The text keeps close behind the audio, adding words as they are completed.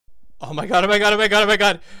Oh my god, oh my god, oh my god, oh my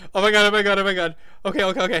god. Oh my god, oh my god, oh my god. Okay,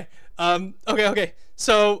 okay, okay. Okay.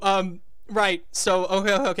 So, right. So,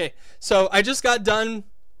 okay. So, I just got done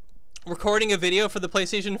recording a video for the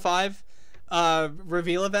PlayStation 5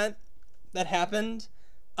 reveal event that happened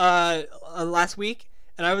last week.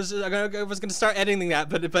 And I was gonna start editing that,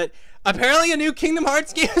 but apparently a new Kingdom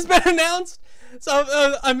Hearts game has been announced. So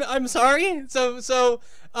I'm sorry. So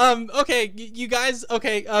okay, you guys.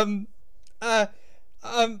 Okay.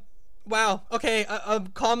 Wow. Okay.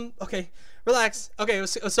 Calm. Okay. Relax. Okay.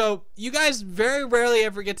 So you guys very rarely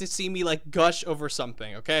ever get to see me like gush over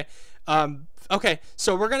something. Okay. Okay.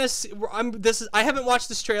 So we're gonna see. I haven't watched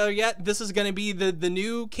this trailer yet. This is gonna be the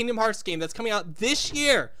new Kingdom Hearts game that's coming out this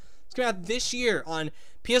year. It's coming out this year on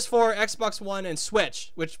PS4, Xbox One, and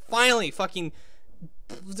Switch. Which finally, fucking,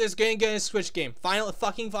 this getting a Switch game.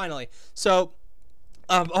 Finally. So,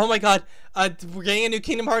 oh my god, we're getting a new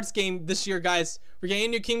Kingdom Hearts game this year, guys. We're getting a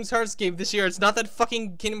new Kingdom Hearts game this year. It's not that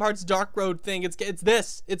fucking Kingdom Hearts Dark Road thing. It's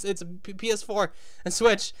this. It's a PS4 and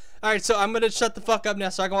Switch. All right, so I'm gonna shut the fuck up now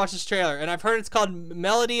so I can watch this trailer. And I've heard it's called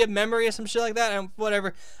Melody of Memory or some shit like that. And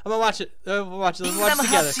whatever. I'm gonna watch it. Let's watch it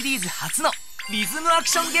together.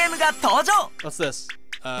 What's this?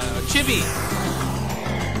 Chibi.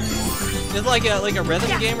 It's like a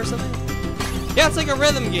rhythm game or something? Yeah, it's like a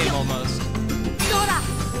rhythm game almost.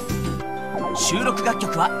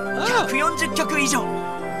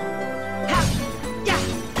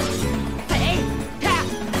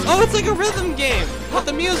 Oh, it's like a rhythm game with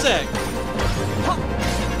the music.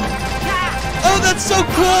 Oh, that's so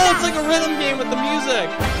cool. It's like a rhythm game with the music.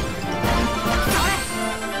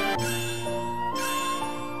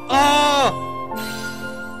 Oh.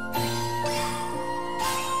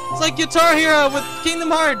 It's like Guitar Hero with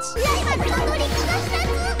Kingdom Hearts. Oh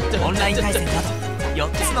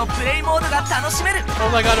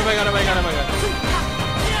my god, oh my god, oh my god, oh my god.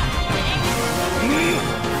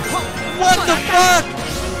 What the fuck?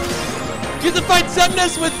 You have to fight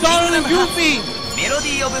Semnus with Donald and Goofy!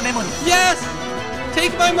 Yes!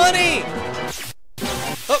 Take my money!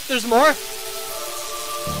 Oh, there's more? Is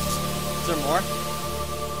there more?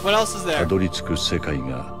 What else is there? I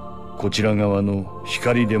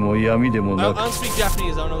don't speak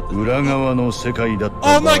Japanese, I don't know what this is.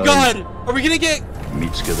 Oh my god! Are we gonna get...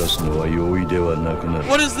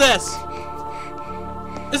 What is this?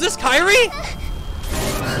 Is this Kairi?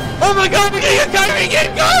 Oh my god, we're gonna get Kairi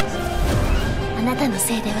again, God!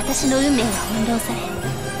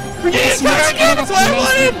 We're gonna get Kairi again, that's what I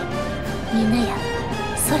wanted! We're gonna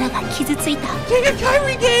get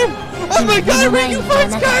Kairi game! Oh my god, Riku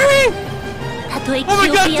finds Kairi! Oh my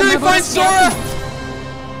god, Yuri finds Sora!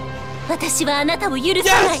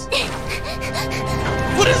 Yes!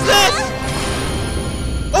 What is this?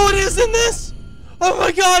 Oh, it is in this? Oh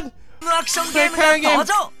my god! Kairi game!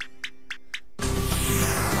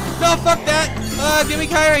 No, fuck that! Give me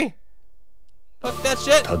Kairi! Fuck that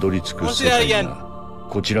shit! I wanna see that again. Oh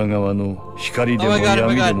my god, oh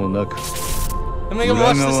my god. I'm gonna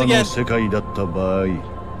watch this again.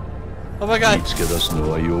 Oh my god.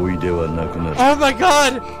 Oh my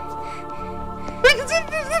god!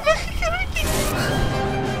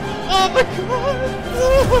 Oh my god!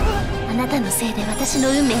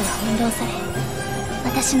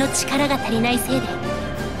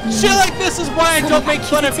 Shit like this is why I don't make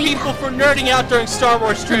fun of people for nerding out during Star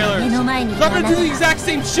Wars trailers. I'm gonna do the exact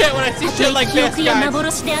same shit when I see shit like this, guys.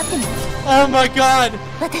 Oh my god.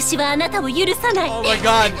 Oh my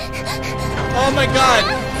god. Oh my god.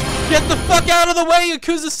 Get the fuck out of the way,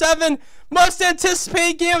 Yakuza 7. Most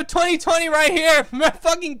anticipated game of 2020 right here.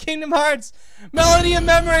 Fucking Kingdom Hearts. Melody of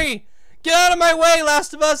Memory. Get out of my way,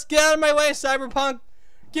 Last of Us. Get out of my way, Cyberpunk.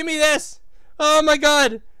 Give me this. Oh my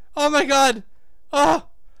god. Oh my god. Oh.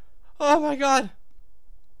 Oh my god.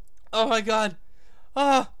 Oh my god.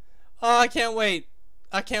 Oh, I can't wait.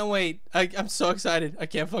 I can't wait. I'm so excited. I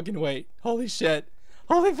can't fucking wait. Holy shit.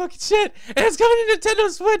 Holy fucking shit. And it's coming to Nintendo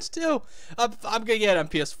Switch too. I'm gonna get it on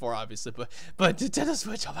PS4 obviously, but Nintendo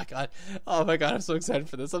Switch, oh my god. Oh my god, I'm so excited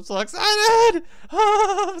for this. I'm so excited.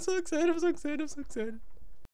 Oh, I'm so excited. I'm so excited. I'm so excited.